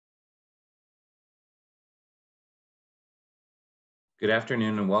Good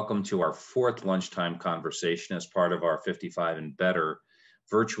afternoon and welcome to our fourth lunchtime conversation as part of our 55 and Better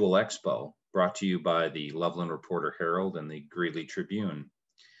virtual expo brought to you by the Loveland Reporter Herald and the Greeley Tribune.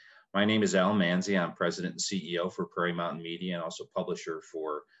 My name is Al Manzi. I'm President and CEO for Prairie Mountain Media and also publisher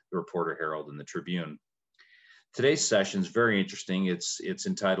for the Reporter Herald and the Tribune. Today's session is very interesting. It's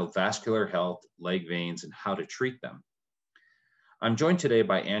entitled Vascular Health, Leg Veins, and How to Treat Them. I'm joined today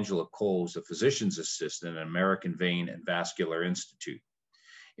by Angela Cole, who's a physician's assistant at American Vein and Vascular Institute.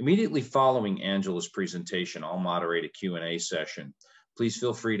 Immediately following Angela's presentation, I'll moderate a Q&A session. Please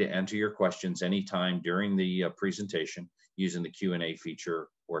feel free to enter your questions anytime during the presentation using the Q&A feature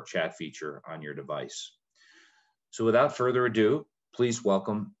or chat feature on your device. So without further ado, please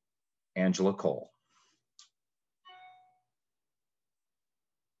welcome Angela Cole.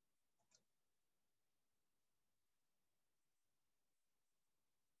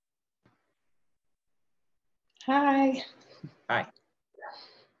 Hi. Hi.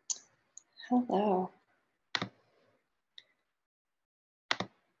 Hello.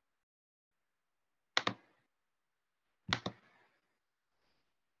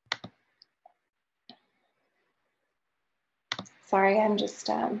 Sorry, I'm just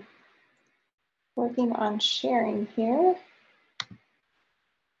working on sharing here.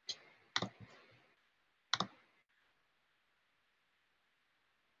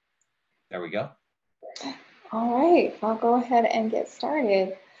 There we go. All right, I'll go ahead and get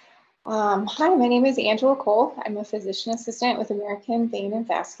started. Hi, my name is Angela Cole. I'm a physician assistant with American Vein and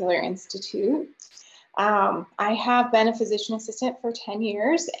Vascular Institute. I have been a physician assistant for 10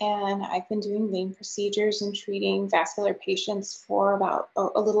 years, and I've been doing vein procedures and treating vascular patients for about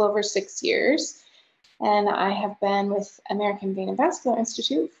a little over 6 years. And I have been with American Vein and Vascular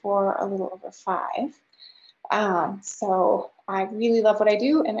Institute for a little over 5. So I really love what I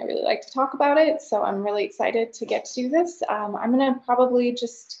do and I really like to talk about it. So I'm really excited to get to do this. I'm going to probably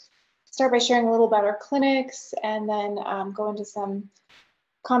just start by sharing a little about our clinics and then go into some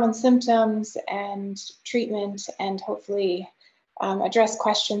common symptoms and treatment and hopefully address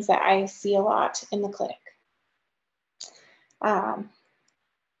questions that I see a lot in the clinic.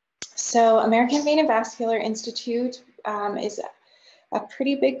 So American Vein and Vascular Institute is a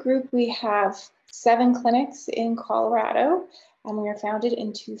pretty big group. We have 7 clinics in Colorado, and we were founded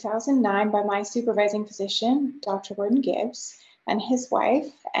in 2009 by my supervising physician, Dr. Gordon Gibbs, and his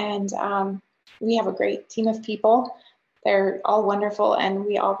wife. And we have a great team of people. They're all wonderful, and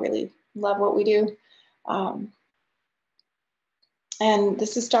we all really love what we do. And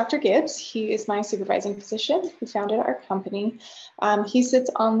this is Dr. Gibbs. He is my supervising physician who founded our company. He sits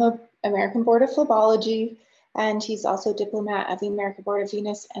on the American Board of Phlebology, and he's also diplomat of the American Board of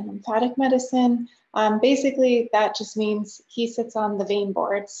Venous and Lymphatic Medicine. Basically, that just means he sits on the vein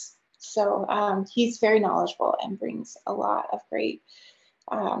boards. So he's very knowledgeable and brings a lot of great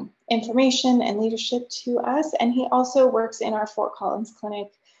information and leadership to us. And he also works in our Fort Collins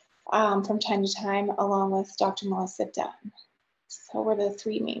clinic from time to time, along with Dr. Melissa Dunn. So we're the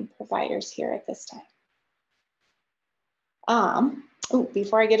 3 main providers here at this time.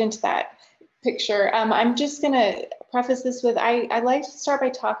 Before I get into that picture, I'm just going to preface this with, I like to start by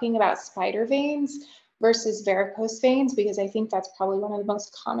talking about spider veins versus varicose veins, because I think that's probably one of the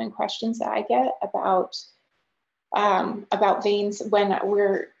most common questions that I get about veins when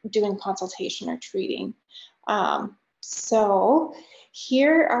we're doing consultation or treating. So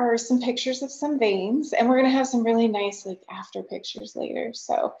here are some pictures of some veins, and we're going to have some really nice after pictures later.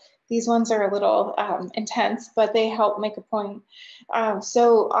 So these ones are a little intense, but they help make a point.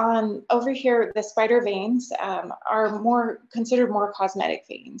 So over here, the spider veins are considered more cosmetic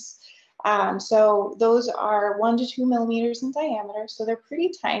veins. So those are 1 to 2 millimeters in diameter. So they're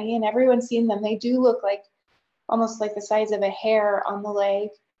pretty tiny, and everyone's seen them. They do look almost like the size of a hair on the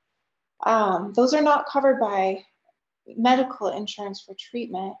leg. Those are not covered by medical insurance for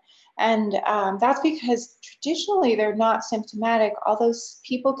treatment. And that's because traditionally they're not symptomatic, although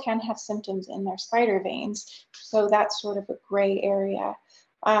people can have symptoms in their spider veins. So that's sort of a gray area.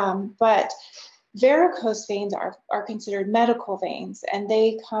 But varicose veins are considered medical veins, and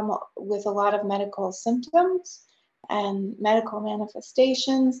they come with a lot of medical symptoms and medical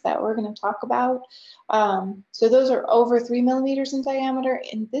manifestations that we're going to talk about. So those are over 3 millimeters in diameter.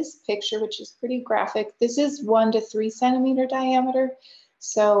 In this picture, which is pretty graphic, this is 1 to 3 centimeter diameter.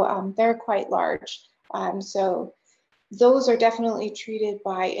 So they're quite large. So those are definitely treated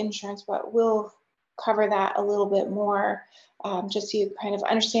by insurance, but we'll cover that a little bit more just so you kind of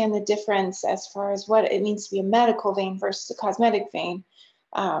understand the difference as far as what it means to be a medical vein versus a cosmetic vein.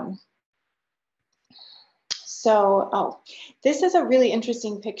 So this is a really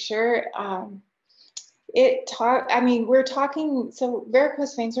interesting picture. I mean, we're talking, so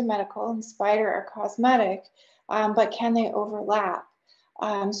varicose veins are medical and spider are cosmetic, but can they overlap?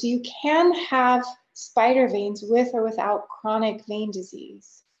 So you can have spider veins with or without chronic vein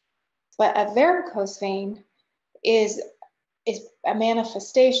disease, but a varicose vein is a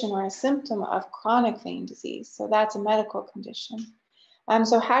manifestation or a symptom of chronic vein disease. So that's a medical condition.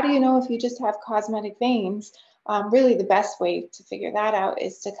 So how do you know if you just have cosmetic veins? Really the best way to figure that out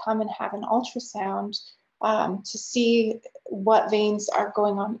is to come and have an ultrasound to see what veins are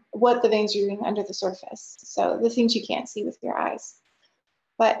going on, what the veins are doing under the surface. So the things you can't see with your eyes.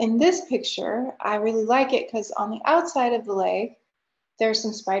 But in this picture, I really like it because on the outside of the leg, there's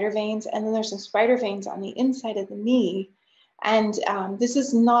some spider veins, and then there's some spider veins on the inside of the knee. And this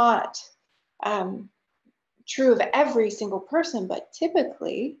is not true of every single person, but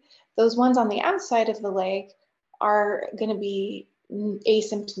typically those ones on the outside of the leg are going to be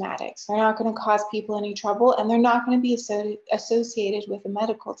asymptomatic. So they're not going to cause people any trouble, and they're not going to be associated with a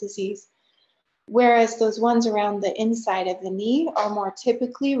medical disease. Whereas those ones around the inside of the knee are more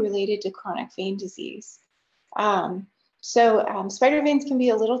typically related to chronic vein disease. Spider veins can be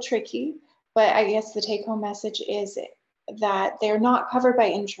a little tricky, but I guess the take-home message is that they're not covered by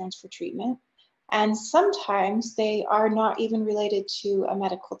insurance for treatment. And sometimes they are not even related to a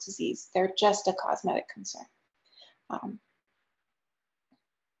medical disease. They're just a cosmetic concern.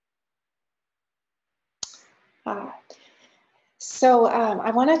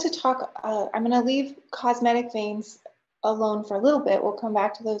 I wanted to talk, I'm going to leave cosmetic veins alone for a little bit. We'll come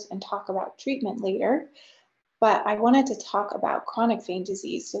back to those and talk about treatment later. But I wanted to talk about chronic vein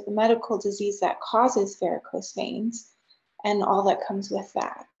disease, so the medical disease that causes varicose veins and all that comes with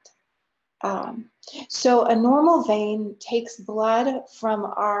that. So a normal vein takes blood from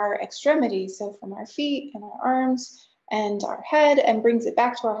our extremities, so from our feet and our arms and our head, and brings it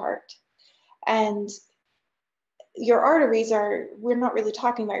back to our heart. And your arteries are, we're not really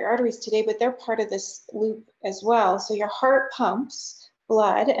talking about your arteries today, but they're part of this loop as well. So your heart pumps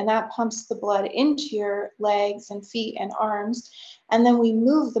blood, and that pumps the blood into your legs and feet and arms. And then we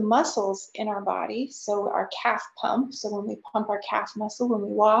move the muscles in our body. So our calf pump, so when we pump our calf muscle, when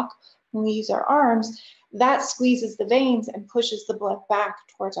we walk, when we use our arms, that squeezes the veins and pushes the blood back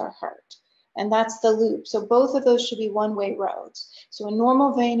towards our heart. And that's the loop. So both of those should be one-way roads. So a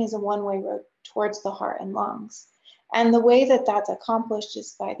normal vein is a one-way road towards the heart and lungs. And the way that that's accomplished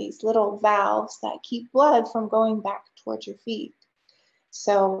is by these little valves that keep blood from going back towards your feet.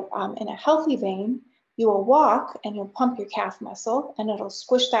 So in a healthy vein, you will walk and you'll pump your calf muscle and it'll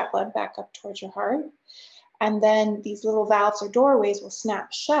squish that blood back up towards your heart. And then these little valves or doorways will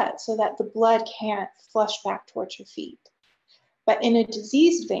snap shut so that the blood can't flush back towards your feet. But in a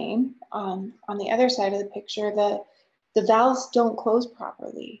diseased vein, on the other side of the picture, the valves don't close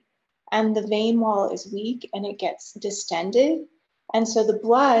properly. And the vein wall is weak and it gets distended. And so the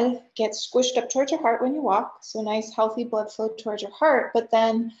blood gets squished up towards your heart when you walk. So nice, healthy blood flow towards your heart, but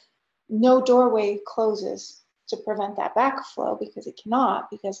then no doorway closes to prevent that backflow because it cannot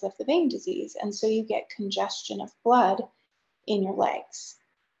because of the vein disease. And so you get congestion of blood in your legs.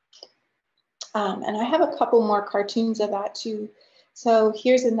 And I have a couple more cartoons of that too. So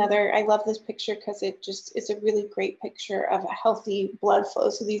here's another, I love this picture because it's a really great picture of a healthy blood flow.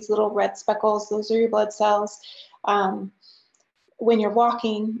 So these little red speckles, those are your blood cells. When you're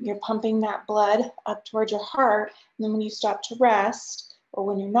walking, you're pumping that blood up towards your heart. And then when you stop to rest, or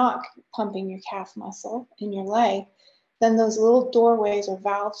when you're not pumping your calf muscle in your leg, then those little doorways or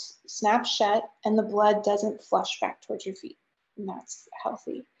valves snap shut and the blood doesn't flush back towards your feet. And that's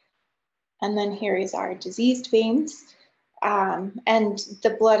healthy. And then here is our diseased veins. And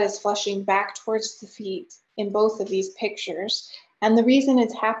the blood is flushing back towards the feet in both of these pictures. And the reason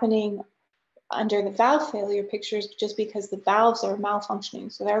it's happening under the valve failure picture is just because the valves are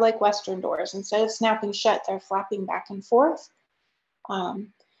malfunctioning. So they're like Western doors. Instead of snapping shut, they're flapping back and forth.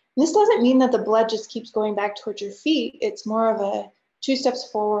 This doesn't mean that the blood just keeps going back towards your feet. It's more of a 2 steps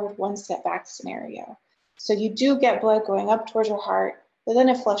forward, 1 step back scenario. So you do get blood going up towards your heart, but then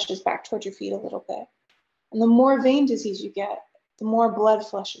it flushes back towards your feet a little bit. And the more vein disease you get, the more blood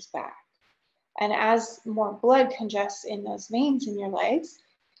flushes back. And as more blood congests in those veins in your legs,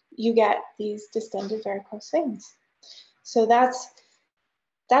 you get these distended varicose veins. So that's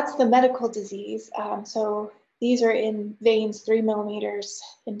the medical disease. So these are in veins 3 millimeters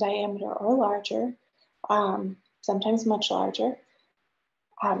in diameter or larger, sometimes much larger.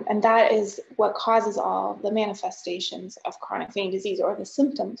 And that is what causes all the manifestations of chronic vein disease or the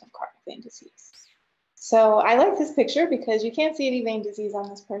symptoms of chronic vein disease. So I like this picture because you can't see any vein disease on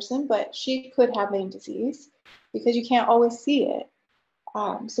this person, but she could have vein disease because you can't always see it.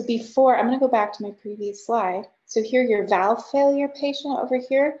 So before, I'm going to go back to my previous slide. So here, your valve failure patient over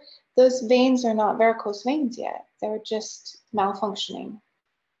here, those veins are not varicose veins yet. They're just malfunctioning.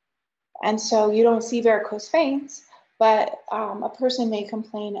 And so you don't see varicose veins, but a person may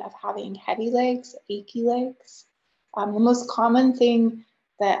complain of having heavy legs, achy legs. The most common thing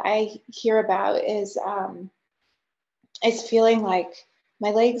that I hear about is feeling like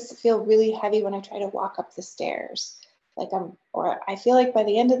my legs feel really heavy when I try to walk up the stairs. Or I feel like by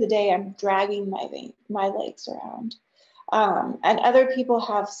the end of the day, I'm dragging my legs around. And other people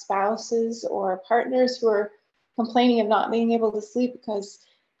have spouses or partners who are complaining of not being able to sleep because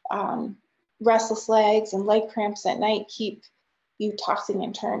restless legs and leg cramps at night keep you tossing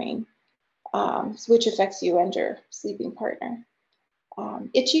and turning, which affects you and your sleeping partner.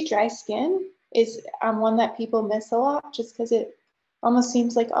 Itchy, dry skin is one that people miss a lot just because it almost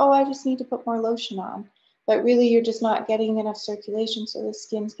seems like, oh, I just need to put more lotion on. But really, you're just not getting enough circulation, so the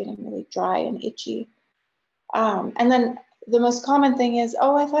skin's getting really dry and itchy. And then the most common thing is,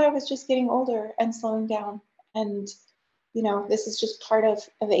 oh, I thought I was just getting older and slowing down. And, you know, this is just part of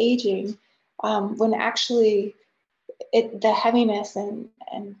aging, when actually the heaviness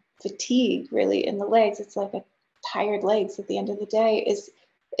and fatigue really in the legs, it's like a tired legs at the end of the day,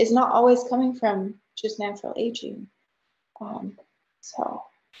 is not always coming from just natural aging. So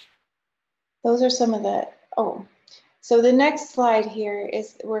those are some of the, so the next slide here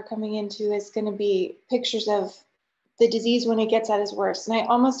we're coming into is going to be pictures of the disease when it gets at its worst. And I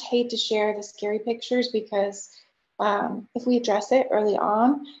almost hate to share the scary pictures because if we address it early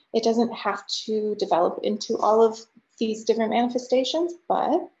on, it doesn't have to develop into all of these different manifestations,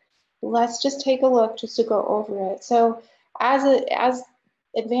 but let's just take a look just to go over it. So as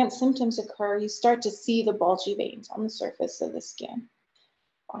advanced symptoms occur, you start to see the bulgy veins on the surface of the skin.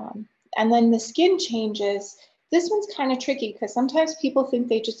 And then the skin changes. This one's kind of tricky because sometimes people think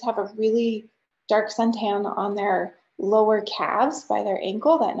they just have a really dark suntan on their lower calves by their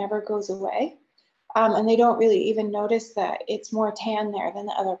ankle that never goes away. And they don't really even notice that it's more tan there than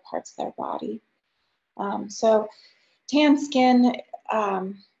the other parts of their body. So tan skin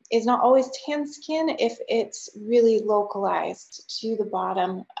is not always tan skin if it's really localized to the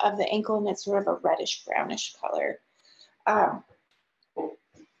bottom of the ankle and it's sort of a reddish brownish color.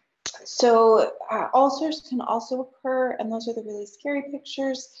 So ulcers can also occur, and those are the really scary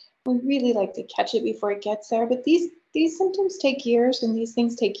pictures. We really like to catch it before it gets there, but these symptoms take years and these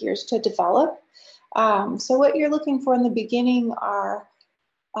things take years to develop. So what you're looking for in the beginning are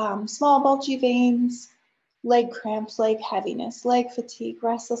small bulgy veins, leg cramps, leg heaviness, leg fatigue,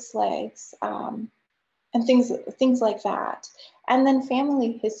 restless legs, and things like that. And then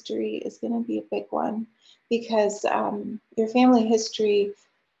family history is going to be a big one because your family history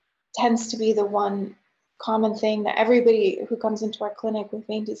tends to be the one common thing that everybody who comes into our clinic with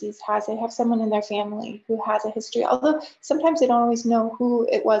vein disease has. They have someone in their family who has a history, although sometimes they don't always know who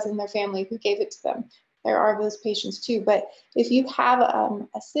it was in their family who gave it to them. There are those patients too. But if you have a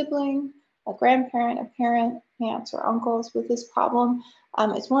sibling, a grandparent, a parent, aunts or uncles with this problem,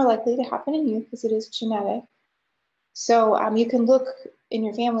 it's more likely to happen in you because it is genetic. So you can look in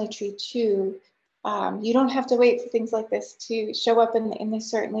your family tree too. You don't have to wait for things like this to show up, and they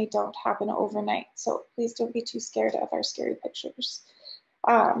certainly don't happen overnight. So please don't be too scared of our scary pictures.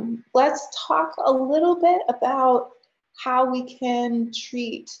 Let's talk a little bit about how we can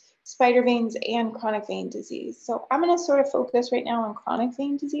treat spider veins and chronic vein disease. So I'm going to sort of focus right now on chronic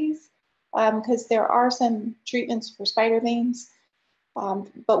vein disease because there are some treatments for spider veins,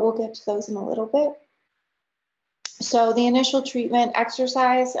 but we'll get to those in a little bit. So the initial treatment,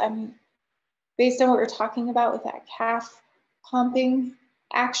 exercise, based on what we're talking about with that calf pumping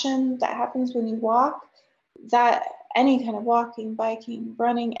action that happens when you walk, that any kind of walking, biking,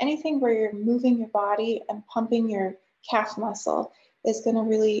 running, anything where you're moving your body and pumping your calf muscle is going to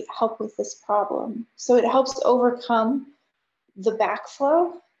really help with this problem. So it helps overcome the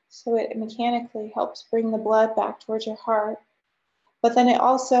backflow. So it mechanically helps bring the blood back towards your heart. But then it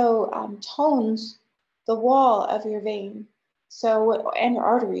also tones the wall of your vein. So, and your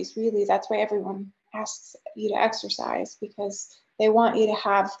arteries, really, that's why everyone asks you to exercise, because they want you to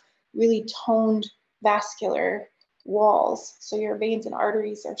have really toned vascular walls. So your veins and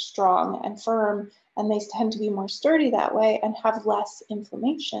arteries are strong and firm, and they tend to be more sturdy that way and have less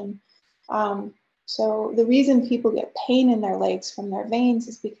inflammation. So the reason people get pain in their legs from their veins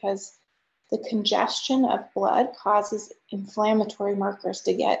is because the congestion of blood causes inflammatory markers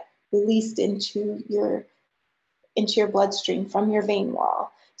to get released into your bloodstream from your vein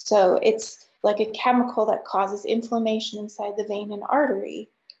wall. So it's like a chemical that causes inflammation inside the vein and artery.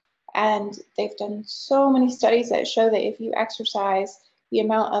 And they've done so many studies that show that if you exercise, the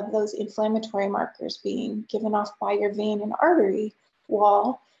amount of those inflammatory markers being given off by your vein and artery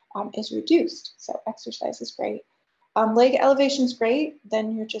wall is reduced. So exercise is great. Leg elevation is great.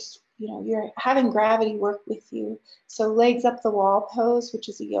 Then you're just, you're having gravity work with you. So legs up the wall pose, which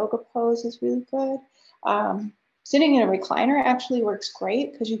is a yoga pose, is really good. Sitting in a recliner actually works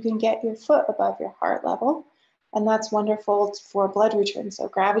great because you can get your foot above your heart level. And that's wonderful for blood return. So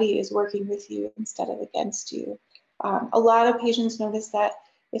gravity is working with you instead of against you. A lot of patients notice that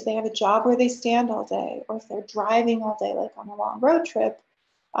if they have a job where they stand all day, or if they're driving all day, like on a long road trip,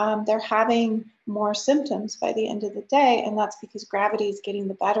 they're having more symptoms by the end of the day, and that's because gravity is getting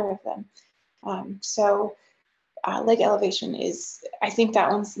the better of them. Leg elevation is, I think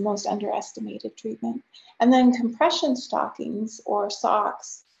that one's the most underestimated treatment. And then compression stockings or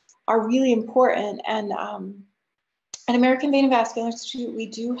socks are really important. And at American Vein and Vascular Institute, we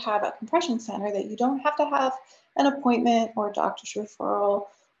do have a compression center that you don't have to have an appointment or a doctor's referral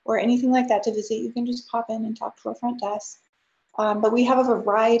or anything like that to visit. You can just pop in and talk to our front desk. But we have a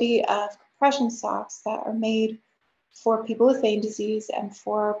variety of compression socks that are made for people with vein disease and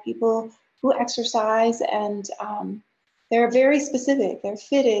for people who exercise, and they're very specific. They're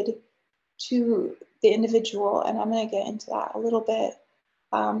fitted to the individual, and I'm going to get into that a little bit.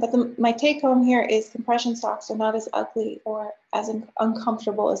 But my take home here is compression socks are not as ugly or as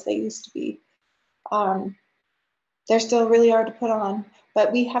uncomfortable as they used to be. They're still really hard to put on,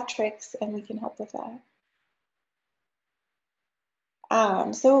 but we have tricks and we can help with that.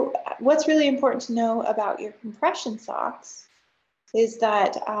 So what's really important to know about your compression socks is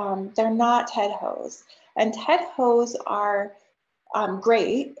that they're not head hose. And head hose are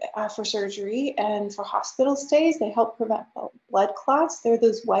great for surgery and for hospital stays. They help prevent blood clots. They're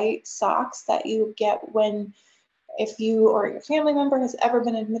those white socks that you get if you or your family member has ever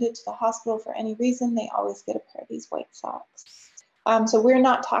been admitted to the hospital for any reason, they always get a pair of these white socks. So we're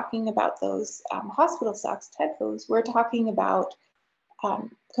not talking about those hospital socks, head hose. We're talking about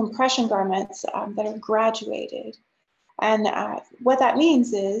compression garments that are graduated. And what that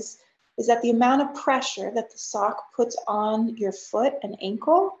means is that the amount of pressure that the sock puts on your foot and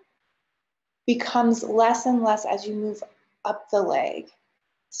ankle becomes less and less as you move up the leg.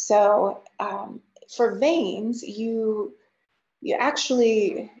 So for veins, you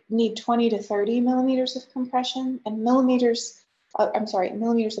actually need 20 to 30 millimeters of compression, and millimeters of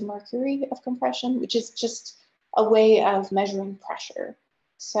mercury of compression, which is just a way of measuring pressure.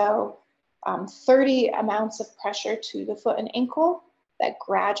 So 30 amounts of pressure to the foot and ankle that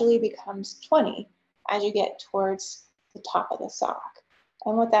gradually becomes 20 as you get towards the top of the sock.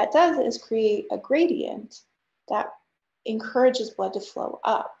 And what that does is create a gradient that encourages blood to flow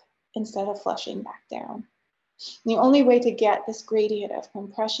up instead of flushing back down. And the only way to get this gradient of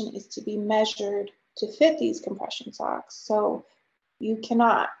compression is to be measured to fit these compression socks. So you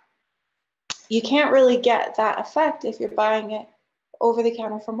can't really get that effect if you're buying it over the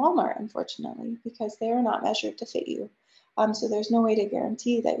counter from Walmart, unfortunately, because they are not measured to fit you. So there's no way to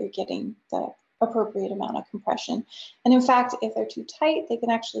guarantee that you're getting the appropriate amount of compression. And in fact, if they're too tight, they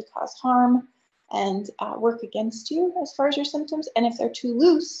can actually cause harm and work against you as far as your symptoms. And if they're too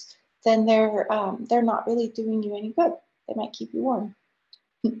loose, then they're not really doing you any good. They might keep you warm.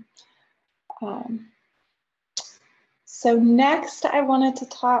 So next, I wanted to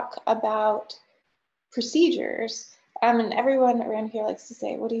talk about procedures. And everyone around here likes to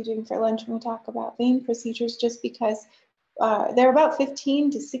say, what are you doing for lunch when we talk about vein procedures? Just because they're about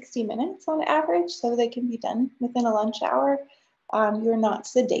 15 to 60 minutes on average, so they can be done within a lunch hour. You're not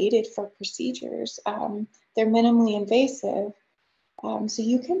sedated for procedures. They're minimally invasive. So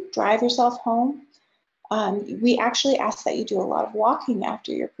you can drive yourself home. We actually ask that you do a lot of walking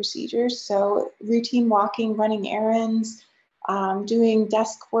after your procedures. So routine walking, running errands, doing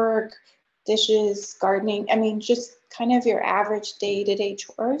desk work, dishes, gardening. I mean, just kind of your average day-to-day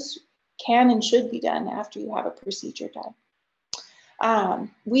chores can and should be done after you have a procedure done.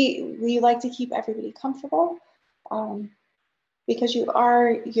 We like to keep everybody comfortable because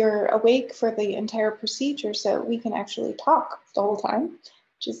you're awake for the entire procedure, so we can actually talk the whole time,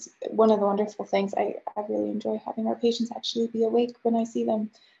 which is one of the wonderful things. I really enjoy having our patients actually be awake when I see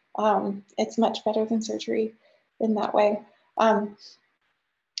them. It's much better than surgery in that way.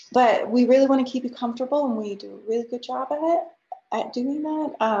 But we really want to keep you comfortable, and we do a really good job at doing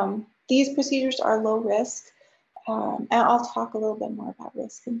that. These procedures are low risk, and I'll talk a little bit more about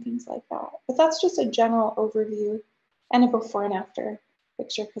risk and things like that. But that's just a general overview and a before and after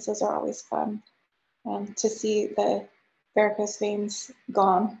picture, because those are always fun to see the varicose veins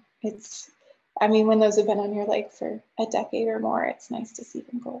gone. I mean, when those have been on your leg for a decade or more, it's nice to see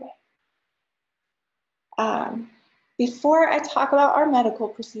them go away. Before I talk about our medical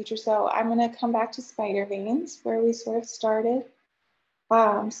procedures, though, I'm going to come back to spider veins, where we sort of started.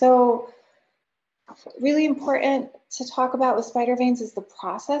 So really important to talk about with spider veins is the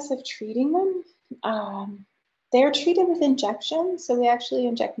process of treating them. They're treated with injections, so we actually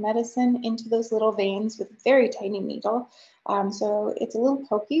inject medicine into those little veins with a very tiny needle. So it's a little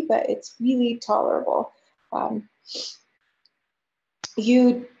pokey, but it's really tolerable.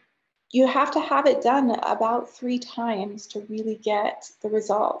 You have to have it done about 3 times to really get the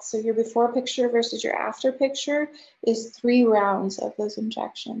results. So your before picture versus your after picture is 3 rounds of those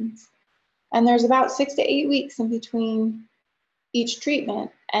injections. And there's about 6 to 8 weeks in between each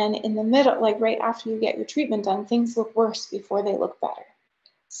treatment. And in the middle, like right after you get your treatment done, things look worse before they look better.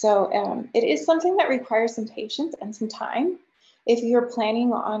 So it is something that requires some patience and some time. If you're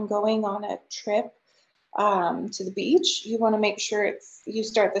planning on going on a trip to the beach, you want to make sure you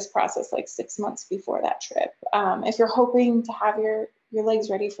start this process like 6 months before that trip. If you're hoping to have your legs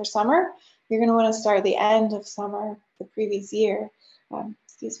ready for summer, you're going to want to start the end of summer the previous year.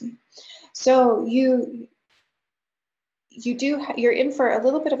 Excuse me. So you're in for a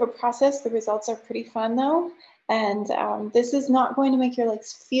little bit of a process. The results are pretty fun though, and this is not going to make your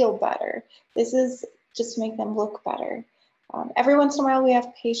legs feel better. This is just to make them look better. Every once in a while we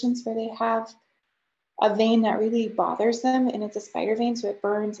have patients where they have a vein that really bothers them, and it's a spider vein, so it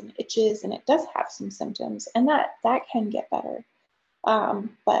burns and itches, and it does have some symptoms, and that can get better.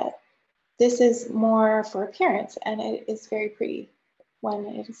 But this is more for appearance, and it is very pretty when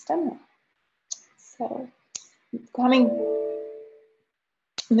it is done well. So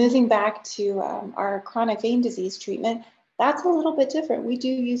moving back to our chronic vein disease treatment, that's a little bit different. We do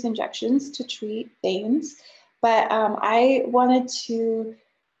use injections to treat veins, but I wanted to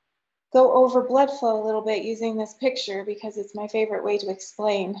go over blood flow a little bit using this picture because it's my favorite way to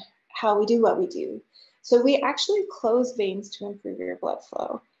explain how we do what we do. So we actually close veins to improve your blood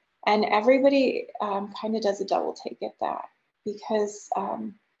flow. And everybody kind of does a double take at that because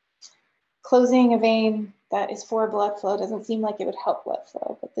closing a vein that is for blood flow doesn't seem like it would help blood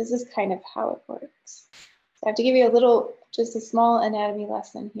flow, but this is kind of how it works. So I have to give you just a small anatomy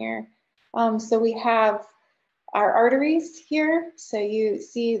lesson here. So we have our arteries here. So you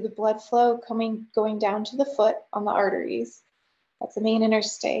see the blood flow going down to the foot on the arteries. That's the main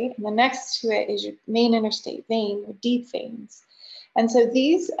interstate. And the next to it is your main interstate vein, your deep veins. And so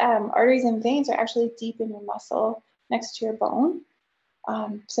these arteries and veins are actually deep in your muscle next to your bone.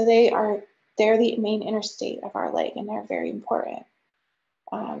 So they're the main interstate of our leg, and they're very important.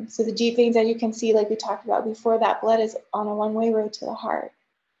 So the deep veins, as you can see, like we talked about before, that blood is on a one-way road to the heart.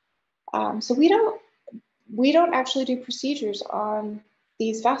 So we don't actually do procedures on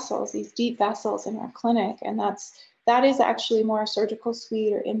these vessels, these deep vessels in our clinic, and that is actually more a surgical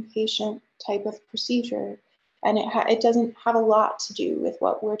suite or inpatient type of procedure, and it doesn't have a lot to do with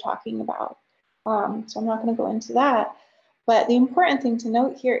what we're talking about. So I'm not going to go into that, but the important thing to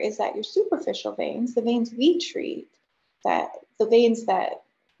note here is that your superficial veins, the veins we treat,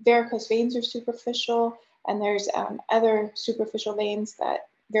 varicose veins are superficial, and there's other superficial veins that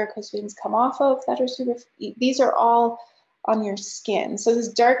varicose veins come off of that are these are all on your skin. So this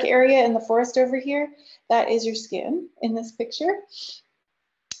dark area in the forest over here, that is your skin in this picture.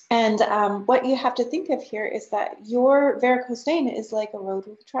 And what you have to think of here is that your varicose vein is like a road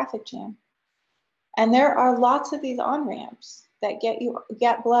with a traffic jam. And there are lots of these on-ramps that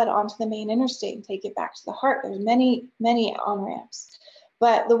get blood onto the main interstate and take it back to the heart. There's many, many on-ramps.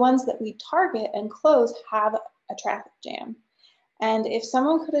 But the ones that we target and close have a traffic jam. And if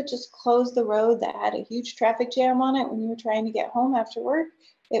someone could have just closed the road that had a huge traffic jam on it when you were trying to get home after work,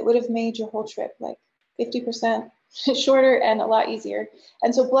 it would have made your whole trip like 50% shorter and a lot easier.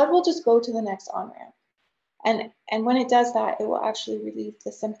 And so blood will just go to the next on-ramp. And when it does that, it will actually relieve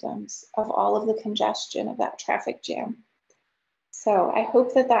the symptoms of all of the congestion of that traffic jam. So I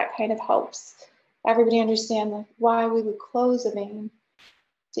hope that kind of helps everybody understand why we would close a vein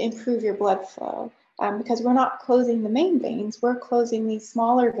to improve your blood flow. Because we're not closing the main veins, we're closing these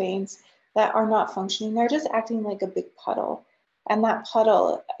smaller veins that are not functioning. They're just acting like a big puddle. And that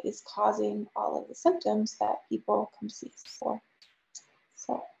puddle is causing all of the symptoms that people come see us for.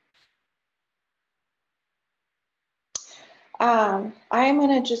 So I'm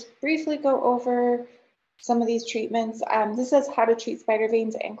going to just briefly go over some of these treatments. This says how to treat spider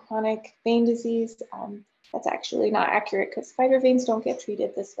veins and chronic vein disease. That's actually not accurate because spider veins don't get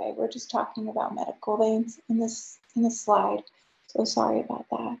treated this way. We're just talking about medical veins in this slide. So sorry about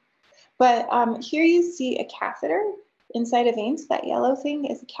that. But here you see a catheter inside a vein. So that yellow thing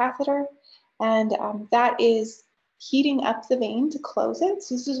is a catheter, and that is heating up the vein to close it.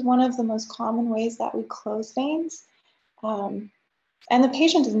 So this is one of the most common ways that we close veins. And the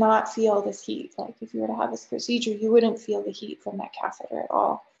patient does not feel this heat. Like if you were to have this procedure, you wouldn't feel the heat from that catheter at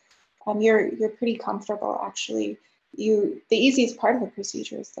all. You're pretty comfortable actually. The easiest part of the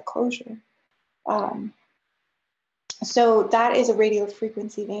procedure is the closure. So that is a radial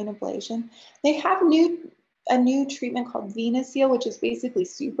frequency vein ablation. They have a new treatment called VenaSeal, which is basically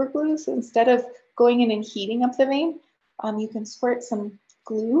super glue. So instead of going in and heating up the vein, you can squirt some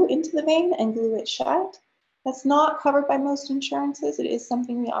glue into the vein and glue it shut. That's not covered by most insurances. It is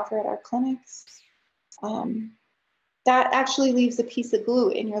something we offer at our clinics. That actually leaves a piece of glue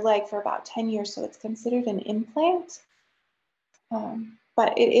in your leg for about 10 years, so it's considered an implant.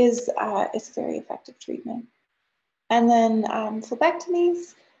 But it is it's a very effective treatment. And then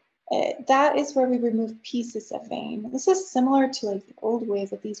phlebectomies, that is where we remove pieces of vein. This is similar to like the old way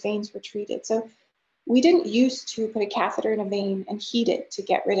that these veins were treated. So we didn't used to put a catheter in a vein and heat it to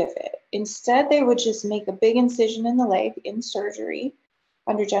get rid of it. Instead, they would just make a big incision in the leg in surgery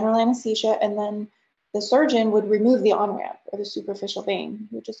under general anesthesia, and then the surgeon would remove the on-ramp or the superficial vein.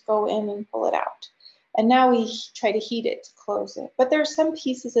 He would just go in and pull it out. And now we try to heat it to close it. But there are some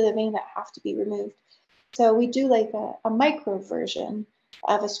pieces of the vein that have to be removed. So we do like a micro version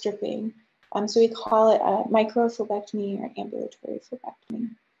of a stripping. So we call it a microphlebectomy or ambulatory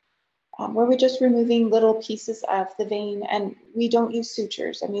phlebectomy, where we're just removing little pieces of the vein, and we don't use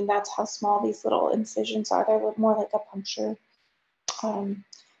sutures. I mean, that's how small these little incisions are. They're more like a puncture.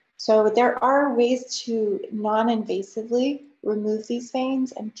 So there are ways to non-invasively remove these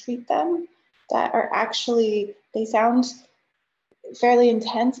veins and treat them that are actually, they sound fairly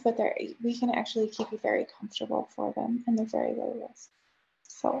intense, but we can actually keep you very comfortable for them, and they're very low risk.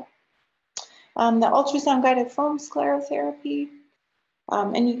 So the ultrasound guided foam sclerotherapy,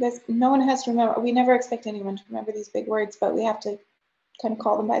 and you guys, no one has to remember, we never expect anyone to remember these big words, but we have to kind of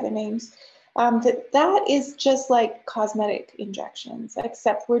call them by their names. That is just like cosmetic injections,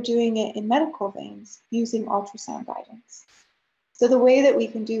 except we're doing it in medical veins using ultrasound guidance. So the way that we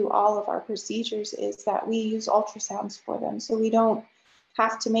can do all of our procedures is that we use ultrasounds for them. So we don't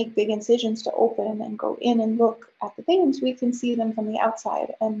have to make big incisions to open and go in and look at the veins. We can see them from the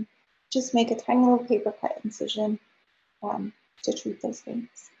outside and just make a tiny little paper cut incision to treat those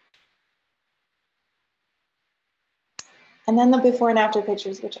veins. And then the before and after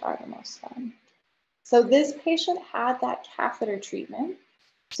pictures, which are the most fun. So this patient had that catheter treatment.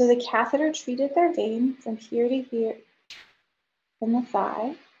 So the catheter treated their vein from here to here in the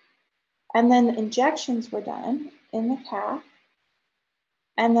thigh. And then injections were done in the calf.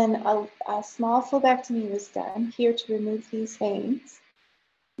 And then a small phlebectomy was done here to remove these veins.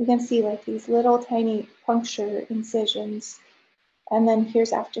 You can see like these little tiny puncture incisions. And then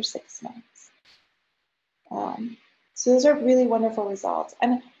here's after 6 months. So those are really wonderful results.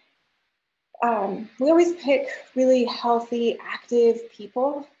 And we always pick really healthy, active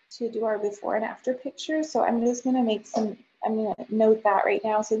people to do our before and after pictures. So I'm just gonna I'm gonna note that right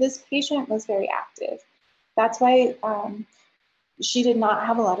now. So this patient was very active. That's why she did not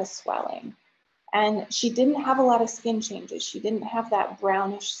have a lot of swelling. And she didn't have a lot of skin changes. She didn't have that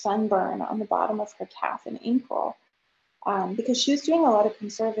brownish sunburn on the bottom of her calf and ankle because she was doing a lot of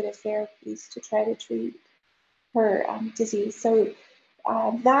conservative therapies to try to treat her disease. So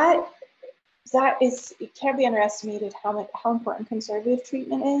that is, it can't be underestimated how important conservative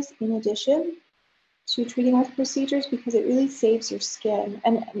treatment is in addition to treating with procedures, because it really saves your skin.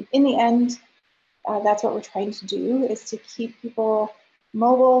 And in the end, that's what we're trying to do, is to keep people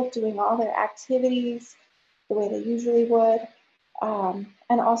mobile, doing all their activities the way they usually would,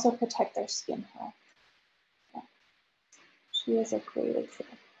 and also protect their skin health. Yeah. She is a great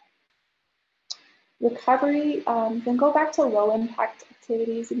example. Recovery, then go back to low impact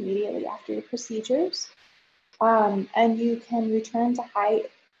activities immediately after your procedures. And you can return to high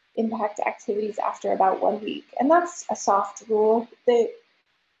impact activities after about 1 week. And that's a soft rule.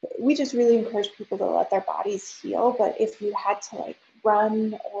 We just really encourage people to let their bodies heal. But if you had to like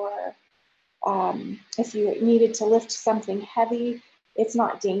run, or if you needed to lift something heavy, it's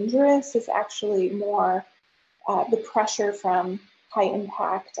not dangerous. It's actually more the pressure from high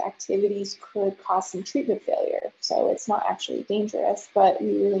impact activities could cause some treatment failure. So it's not actually dangerous, but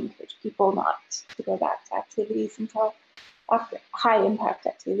we really encourage people not to go back to activities until after high impact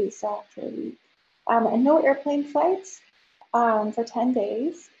activities, so after a week. And no airplane flights for 10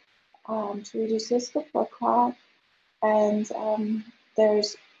 days to reduce risk of blood clot. And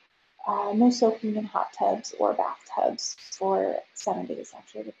there's no soaking in hot tubs or bathtubs for 7 days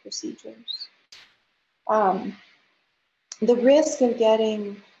after the procedures. The risk of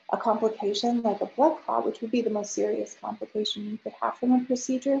getting a complication like a blood clot, which would be the most serious complication you could have from a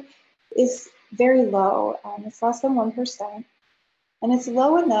procedure, is very low. It's less than 1%. And it's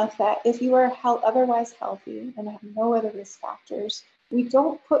low enough that if you are otherwise healthy and have no other risk factors, we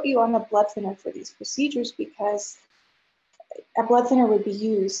don't put you on a blood thinner for these procedures, because a blood thinner would be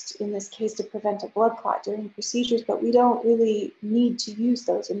used in this case to prevent a blood clot during procedures, but we don't really need to use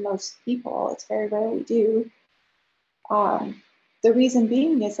those in most people. It's very rare we do. The reason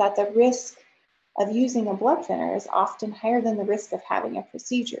being is that the risk of using a blood thinner is often higher than the risk of having a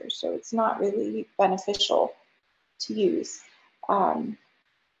procedure. So it's not really beneficial to use.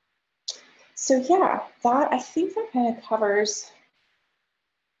 So yeah, I think that kind of covers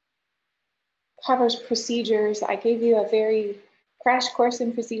procedures. I gave you a very crash course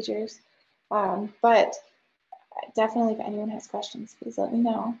in procedures, but definitely if anyone has questions, please let me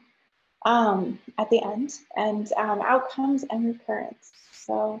know at the end. And outcomes and recurrence.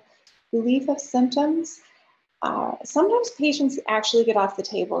 So relief of symptoms. Sometimes patients actually get off the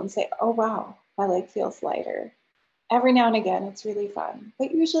table and say, oh wow, my leg feels lighter. Every now and again, it's really fun,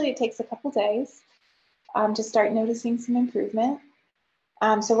 but usually it takes a couple days to start noticing some improvement.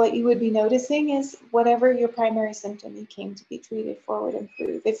 So what you would be noticing is whatever your primary symptom you came to be treated for would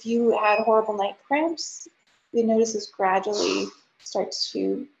improve. If you had horrible night cramps, you notice this gradually starts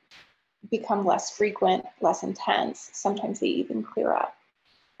to become less frequent, less intense. Sometimes they even clear up.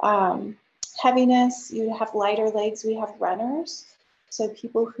 Heaviness, you have lighter legs. We have runners. So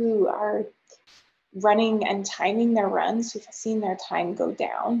people who are running and timing their runs, who've seen their time go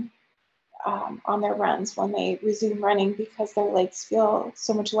down on their runs when they resume running, because their legs feel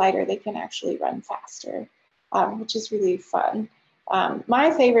so much lighter, they can actually run faster, which is really fun.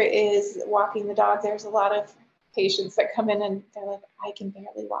 My favorite is walking the dog. There's a lot of patients that come in and they're like, I can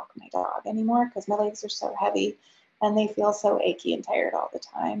barely walk my dog anymore because my legs are so heavy and they feel so achy and tired all the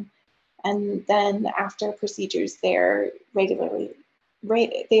time. And then after procedures, they are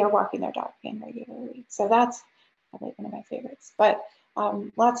walking their dog again regularly. So that's probably one of my favorites. But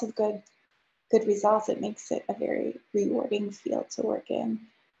lots of good results. It makes it a very rewarding field to work in.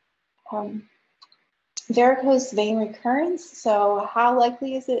 Varicose vein recurrence. So how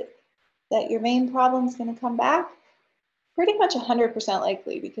likely is it that your vein problem is going to come back? Pretty much 100%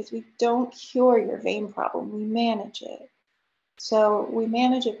 likely, because we don't cure your vein problem, we manage it. So we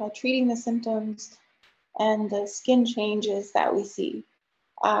manage it by treating the symptoms and the skin changes that we see.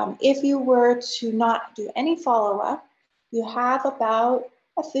 If you were to not do any follow-up, you have about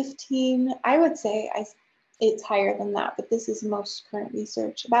a 15, I would say it's higher than that, but this is most current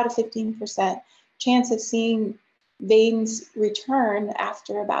research, about a 15% chance of seeing veins return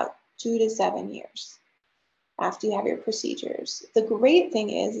after about 2 to 7 years after you have your procedures. The great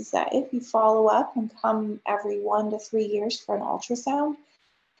thing is that if you follow up and come every 1 to 3 years for an ultrasound,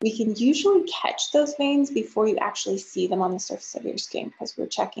 we can usually catch those veins before you actually see them on the surface of your skin, because we're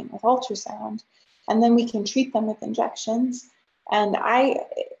checking with ultrasound, and then we can treat them with injections. And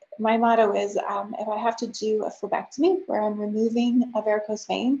my motto is, if I have to do a phlebectomy where I'm removing a varicose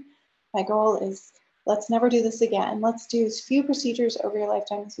vein, my goal is, let's never do this again. Let's do as few procedures over your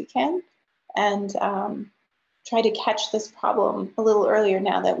lifetime as we can, and try to catch this problem a little earlier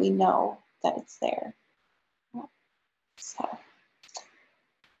now that we know that it's there. So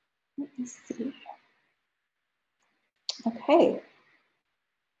let me see. Okay,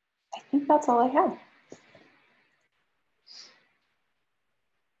 I think that's all I have.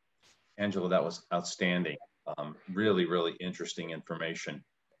 Angela, that was outstanding. Really, really interesting information.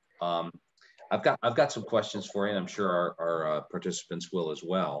 I've got some questions for you, and I'm sure our participants will as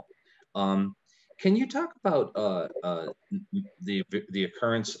well. Can you talk about the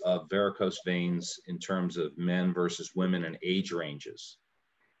occurrence of varicose veins in terms of men versus women and age ranges?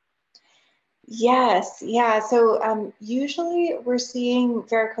 Yes, yeah. So usually we're seeing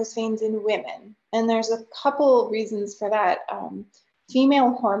varicose veins in women, and there's a couple reasons for that.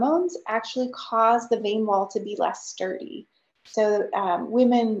 Female hormones actually cause the vein wall to be less sturdy. So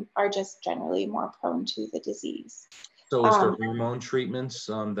women are just generally more prone to the disease. So is there hormone treatments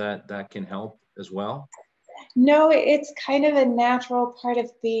that can help as well? No, it's kind of a natural part of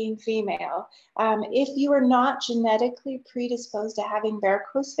being female. If you are not genetically predisposed to having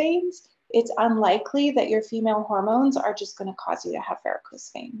varicose veins, it's unlikely that your female hormones are just going to cause you to have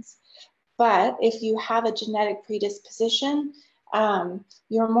varicose veins. But if you have a genetic predisposition,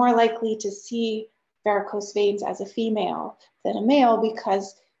 you're more likely to see varicose veins as a female than a male,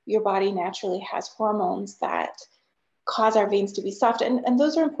 because your body naturally has hormones that cause our veins to be soft. And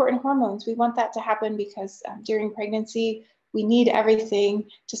those are important hormones. We want that to happen because during pregnancy, we need everything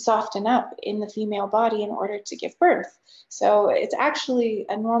to soften up in the female body in order to give birth. So it's actually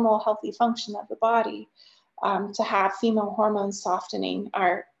a normal, healthy function of the body to have female hormones softening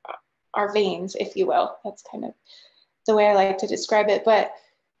our our veins, if you will. That's kind of the way I like to describe it. But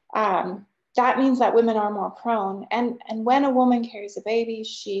that means that women are more prone. And when a woman carries a baby,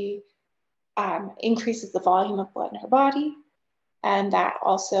 she increases the volume of blood in her body. And that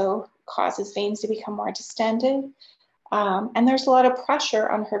also causes veins to become more distended. And there's a lot of pressure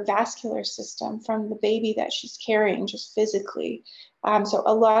on her vascular system from the baby that she's carrying, just physically. So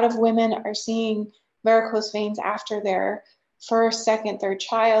a lot of women are seeing varicose veins after their first, second, third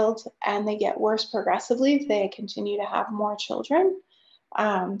child, and they get worse progressively if they continue to have more children.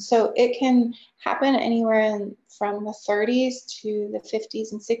 So it can happen anywhere from the 30s to the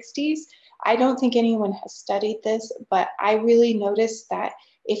 50s and 60s. I don't think anyone has studied this, but I really noticed that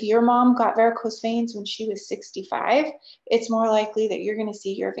if your mom got varicose veins when she was 65, it's more likely that you're going to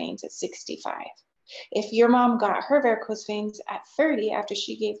see your veins at 65. If your mom got her varicose veins at 30 after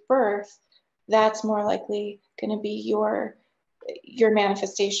she gave birth, that's more likely going to be your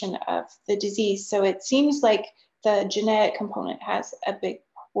manifestation of the disease. So it seems like the genetic component has a big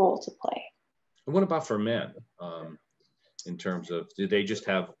role to play. And what about for men? In terms of, did they just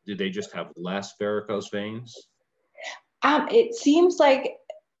have less varicose veins? It seems like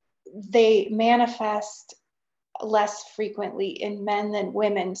they manifest less frequently in men than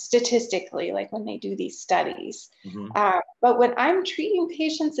women statistically, like when they do these studies. Mm-hmm. But when I'm treating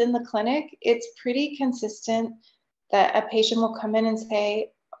patients in the clinic, it's pretty consistent that a patient will come in and say,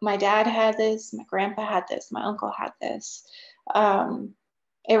 my dad had this, my grandpa had this, my uncle had this.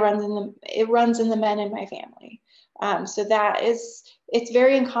 It runs in the men in my family. So it's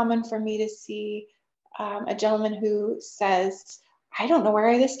very uncommon for me to see a gentleman who says, I don't know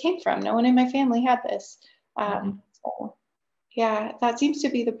where this came from. No one in my family had this. So yeah, that seems to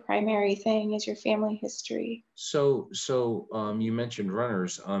be the primary thing, is your family history. So you mentioned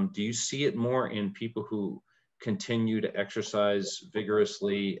runners. Do you see it more in people who continue to exercise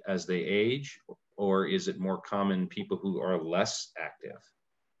vigorously as they age, or is it more common in people who are less active?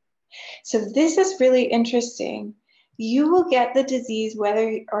 So this is really interesting. You will get the disease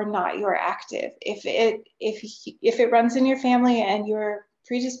whether or not you're active. If it runs in your family and you're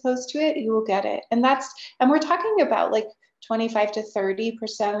predisposed to it, you will get it. And we're talking about like 25 to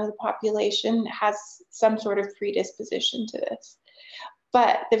 30% of the population has some sort of predisposition to this.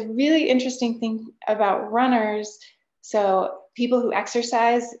 But the really interesting thing about runners, so people who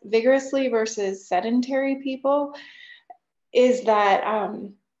exercise vigorously versus sedentary people, is that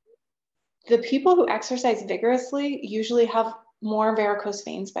the people who exercise vigorously usually have more varicose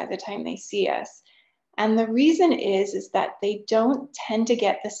veins by the time they see us. And the reason is that they don't tend to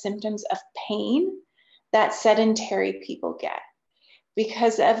get the symptoms of pain that sedentary people get.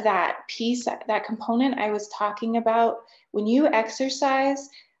 Because of that piece, that component I was talking about, when you exercise,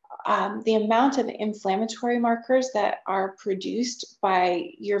 the amount of inflammatory markers that are produced by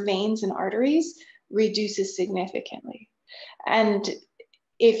your veins and arteries reduces significantly. And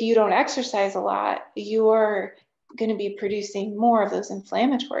if you don't exercise a lot, you're going to be producing more of those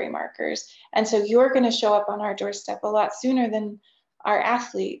inflammatory markers. And so you're going to show up on our doorstep a lot sooner than our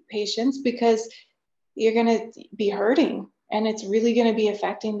athlete patients, because you're going to be hurting and it's really going to be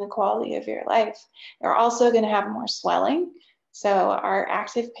affecting the quality of your life. You're also going to have more swelling. So our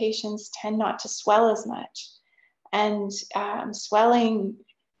active patients tend not to swell as much. And swelling,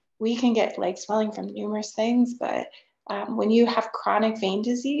 we can get leg swelling from numerous things, but when you have chronic vein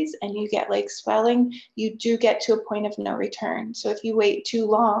disease and you get leg swelling, you do get to a point of no return. So if you wait too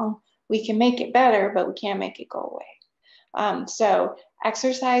long, we can make it better, but we can't make it go away. So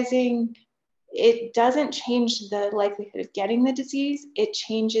exercising, it doesn't change the likelihood of getting the disease. It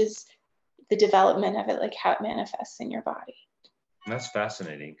changes the development of it, like how it manifests in your body. That's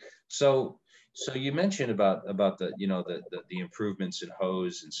fascinating. So you mentioned about the the improvements in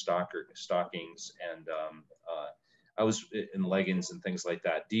hose and stockings and I was in leggings and things like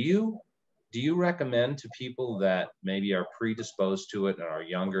that. Do you recommend to people that maybe are predisposed to it and are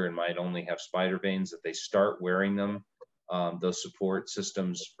younger and might only have spider veins that they start wearing them, those support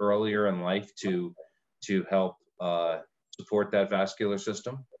systems earlier in life to help support that vascular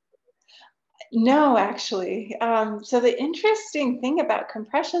system? No, actually. So the interesting thing about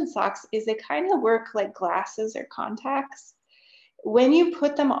compression socks is they kind of work like glasses or contacts. When you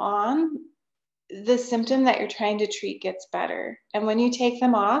put them on, the symptom that you're trying to treat gets better. And when you take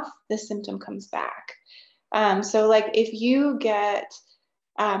them off, the symptom comes back. So like if you get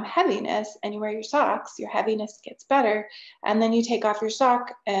heaviness and you wear your socks, your heaviness gets better. And then you take off your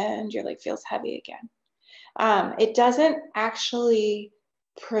sock and your leg feels heavy again. It doesn't actually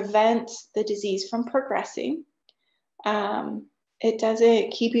prevent the disease from progressing. It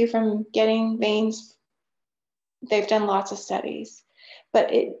doesn't keep you from getting veins. They've done lots of studies.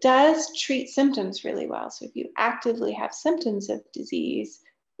 but it does treat symptoms really well. So if you actively have symptoms of disease,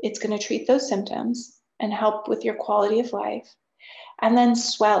 it's going to treat those symptoms and help with your quality of life. And then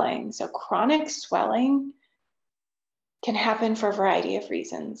swelling. So chronic swelling can happen for a variety of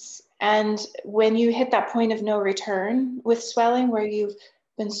reasons. And when you hit that point of no return with swelling, where you've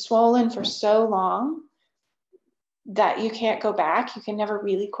been swollen for so long that you can't go back, you can never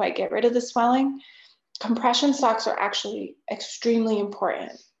really quite get rid of the swelling, compression socks are actually extremely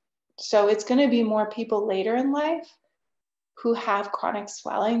important. So it's going to be more people later in life who have chronic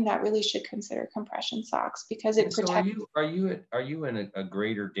swelling that really should consider compression socks, because it protects. So are you in a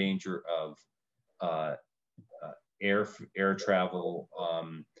greater danger of air travel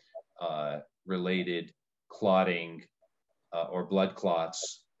related clotting or blood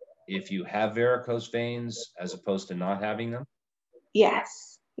clots if you have varicose veins as opposed to not having them?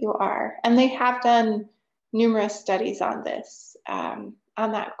 Yes, you are. And they have done numerous studies on this,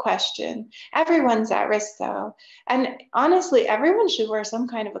 on that question. Everyone's at risk though. And honestly, everyone should wear some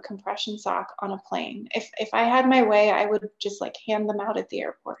kind of a compression sock on a plane. If I had my way, I would just like hand them out at the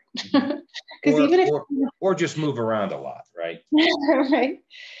airport. Or just move around a lot, right? Right.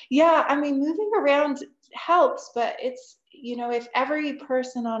 Yeah, I mean, moving around helps, but it's, you know, if every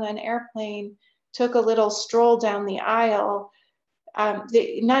person on an airplane took a little stroll down the aisle,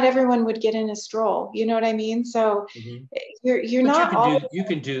 not everyone would get in a stroll. You know what I mean? So you're but not you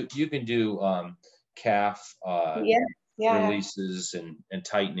can do calf releases and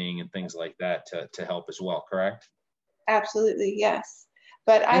tightening and things like that to help as well, correct? Absolutely, yes.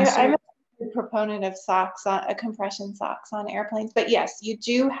 But I'm a proponent of socks, compression socks on airplanes. But yes, you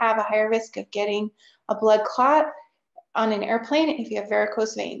do have a higher risk of getting a blood clot on an airplane if you have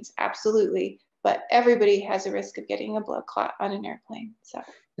varicose veins. Absolutely. But everybody has a risk of getting a blood clot on an airplane.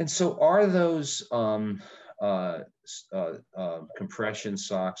 So are those compression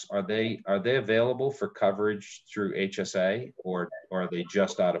socks, are they available for coverage through HSA, or are they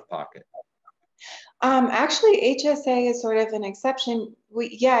just out of pocket? Actually, HSA is sort of an exception.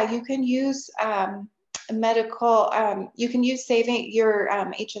 You can use medical, you can use saving your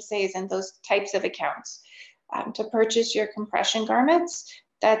HSAs in those types of accounts to purchase your compression garments.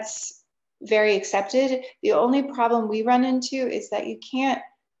 That's very accepted. The only problem we run into is that you can't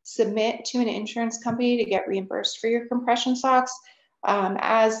submit to an insurance company to get reimbursed for your compression socks.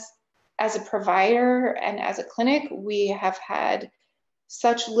 As a provider and as a clinic, we have had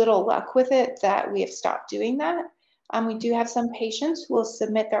such little luck with it that we have stopped doing that. We do have some patients who will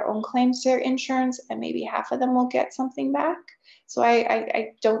submit their own claims to their insurance, and maybe half of them will get something back. So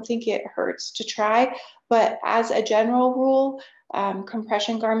I don't think it hurts to try. But as a general rule,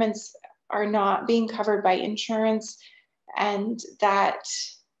 compression garments are not being covered by insurance. And that,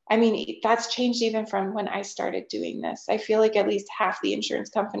 I mean, that's changed even from when I started doing this. I feel like at least half the insurance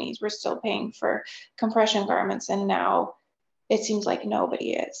companies were still paying for compression garments, and now it seems like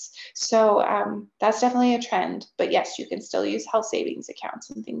nobody is. So that's definitely a trend. But yes, you can still use health savings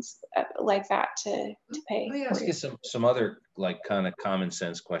accounts and things like that to pay. Let me ask you some other like kind of common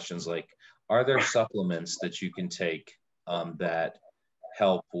sense questions. Like, are there supplements that you can take that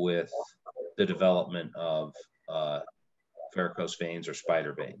help with the development of varicose veins or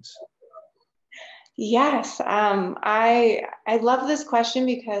spider veins? Yes, I love this question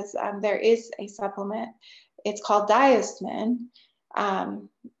because there is a supplement. It's called diastmin.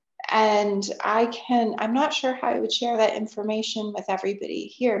 And I'm not sure how I would share that information with everybody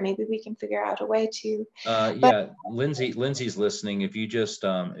here. Maybe we can figure out a way to. Yeah, Lindsay's listening. If you just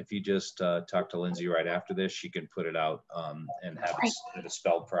talk to Lindsay right after this, she can put it out and have it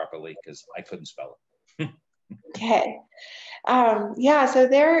spelled properly, because I couldn't spell it. Okay. Yeah, so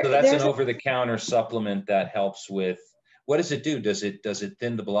that's an over-the-counter supplement that helps with, what does it do? Does it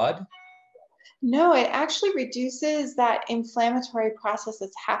thin the blood? No, it actually reduces that inflammatory process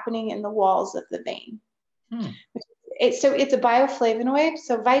that's happening in the walls of the vein. So it's a bioflavonoid.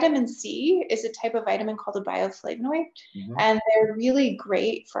 So vitamin C is a type of vitamin called a bioflavonoid, and they're really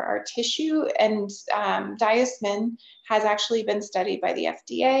great for our tissue. And diastmin has actually been studied by the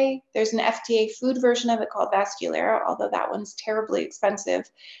FDA. There's an FDA food version of it called Vascular, although that one's terribly expensive.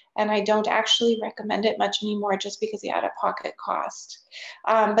 And I don't actually recommend it much anymore just because the out-of-pocket cost.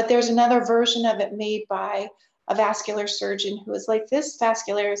 But there's another version of it made by a vascular surgeon who was like, this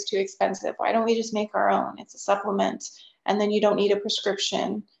vascular is too expensive. Why don't we just make our own? It's a supplement, and then you don't need a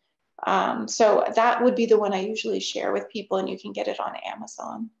prescription. So that would be the one I usually share with people, and you can get it on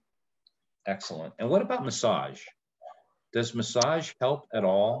Amazon. Excellent. And what about massage? Does massage help at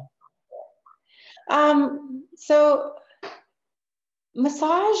all? So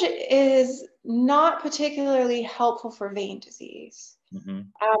Massage is not particularly helpful for vein disease. Mm-hmm.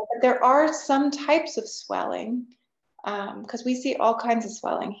 But there are some types of swelling, because we see all kinds of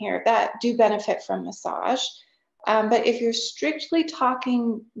swelling here that do benefit from massage. But if you're strictly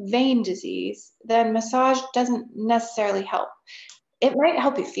talking vein disease, then massage doesn't necessarily help. It might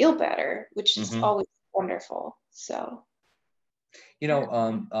help you feel better, which is Mm-hmm. always wonderful. So, You know,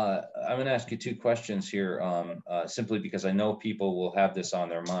 I'm going to ask you two questions here, simply because I know people will have this on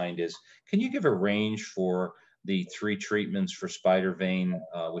their mind. Can you give a range for the three treatments for spider vein,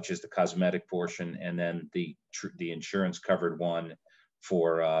 which is the cosmetic portion, and then the insurance covered one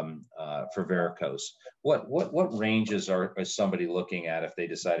for varicose? What ranges is somebody looking at if they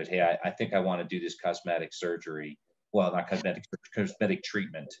decided, hey, I think I want to do this cosmetic surgery? Well, not cosmetic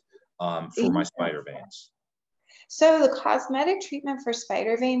treatment for my spider veins. So the cosmetic treatment for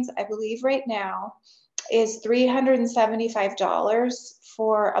spider veins, I believe right now, is $375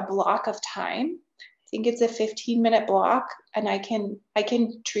 for a block of time. I think it's a 15-minute block, and I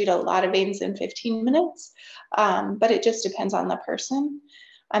can treat a lot of veins in 15 minutes, but it just depends on the person.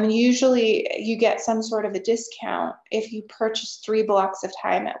 I mean, usually you get some sort of a discount if you purchase 3 blocks of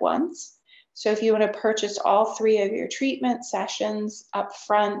time at once. So if you want to purchase all 3 of your treatment sessions up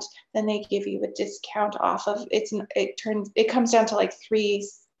front, then they give you a discount off of it. It comes down to like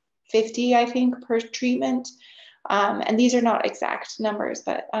 $350, I think, per treatment. And these are not exact numbers,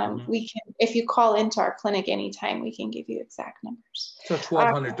 but we can, if you call into our clinic anytime, we can give you exact numbers. So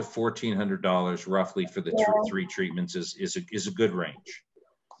 $1,200 to $1,400 roughly for the three treatments is a good range.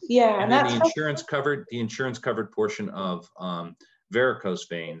 Yeah, and then the insurance covered portion of varicose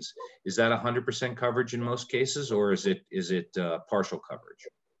veins, is that 100% coverage in most cases, or is it partial coverage?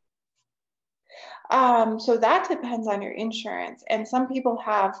 So that depends on your insurance, and some people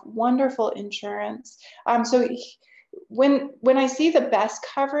have wonderful insurance. So when I see the best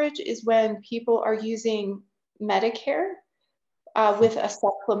coverage is when people are using Medicare with a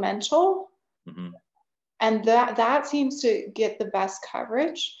supplemental, mm-hmm. and that seems to get the best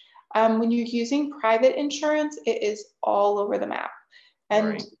coverage. When you're using private insurance, it is all over the map. And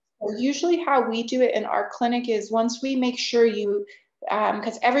right. Usually how we do it in our clinic is once we make sure you,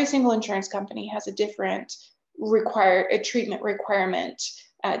 because every single insurance company has a different treatment requirement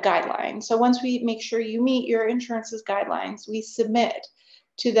guideline. So once we make sure you meet your insurance's guidelines, we submit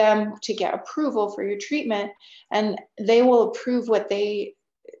to them to get approval for your treatment, and they will approve what they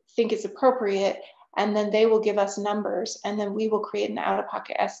think is appropriate, and then they will give us numbers, and then we will create an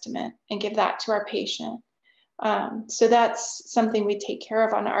out-of-pocket estimate and give that to our patient. So that's something we take care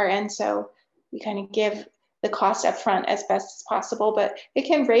of on our end. So we kind of give the cost up front as best as possible, but it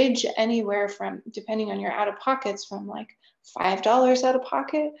can range anywhere from, depending on your out-of-pockets, from like $5 out of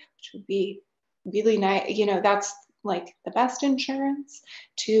pocket, which would be really nice. You know, that's like the best insurance,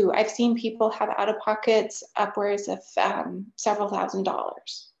 to I've seen people have out-of-pockets upwards of several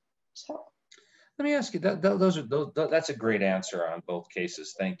 $1,000s. So. Let me ask you, that's a great answer on both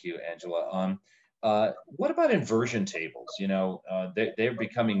cases. Thank you, Angela. What about inversion tables? You know, they're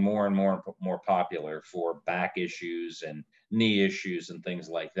becoming more and more popular for back issues and knee issues and things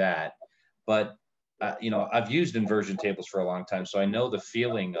like that. But you know, I've used inversion tables for a long time, so I know the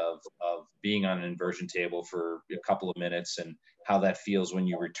feeling of being on an inversion table for a couple of minutes and how that feels when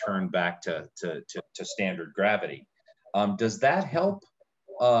you return back to standard gravity. Does that help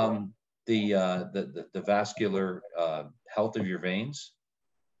the vascular health of your veins?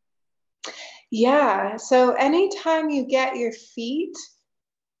 Yeah, so anytime you get your feet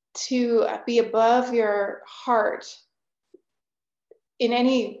to be above your heart in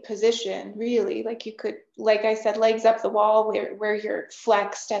any position, really, like you could, like I said, legs up the wall where you're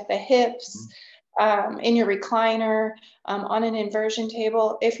flexed at the hips, in your recliner, on an inversion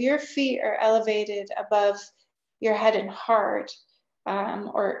table, if your feet are elevated above your head and heart,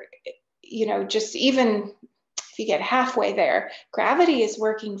 or, you know, just even if you get halfway there, gravity is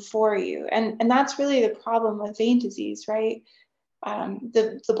working for you. And that's really the problem with vein disease, right?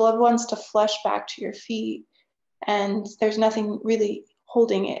 The blood wants to flush back to your feet, and there's nothing really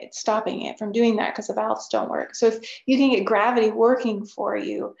holding it, stopping it from doing that, because the valves don't work. So if you can get gravity working for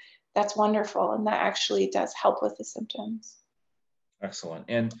you, that's wonderful. And that actually does help with the symptoms. Excellent.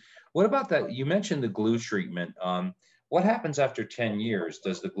 And what about that? You mentioned the glue treatment. What happens after 10 years?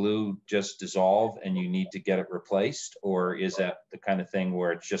 Does the glue just dissolve and you need to get it replaced? Or is that the kind of thing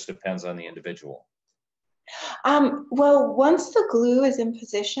where it just depends on the individual? Well, once the glue is in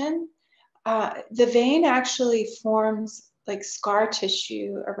position, the vein actually forms like scar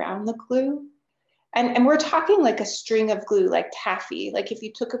tissue around the glue. And we're talking like a string of glue, like taffy. Like if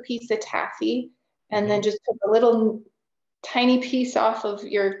you took a piece of taffy and then just took a little tiny piece off of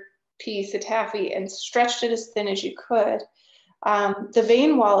your piece of taffy and stretched it as thin as you could, the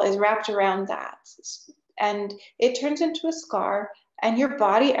vein wall is wrapped around that. And it turns into a scar, and your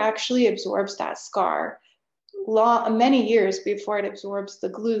body actually absorbs that scar many years before it absorbs the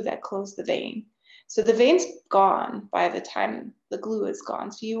glue that closed the vein. So the vein's gone by the time the glue is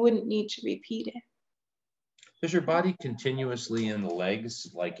gone, so you wouldn't need to repeat it. Does your body continuously in the legs,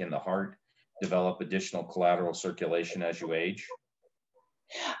 like in the heart, develop additional collateral circulation as you age?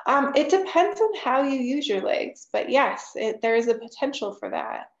 It depends on how you use your legs, but yes, there is a potential for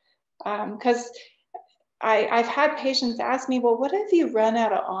that. Because I've had patients ask me, well, what if you run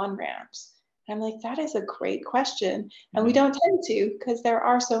out of on-ramps? I'm like, that is a great question. And we don't tend to, because there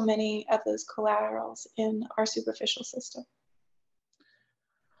are so many of those collaterals in our superficial system.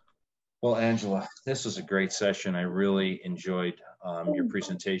 Well, Angela, this was a great session. I really enjoyed your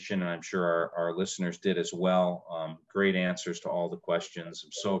presentation, and I'm sure our listeners did as well. Great answers to all the questions.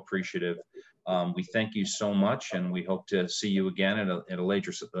 I'm so appreciative. We thank you so much, and we hope to see you again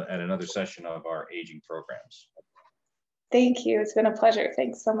at another session of our aging programs. Thank you. It's been a pleasure.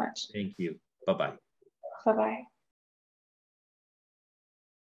 Thanks so much. Thank you. Bye-bye. Bye-bye.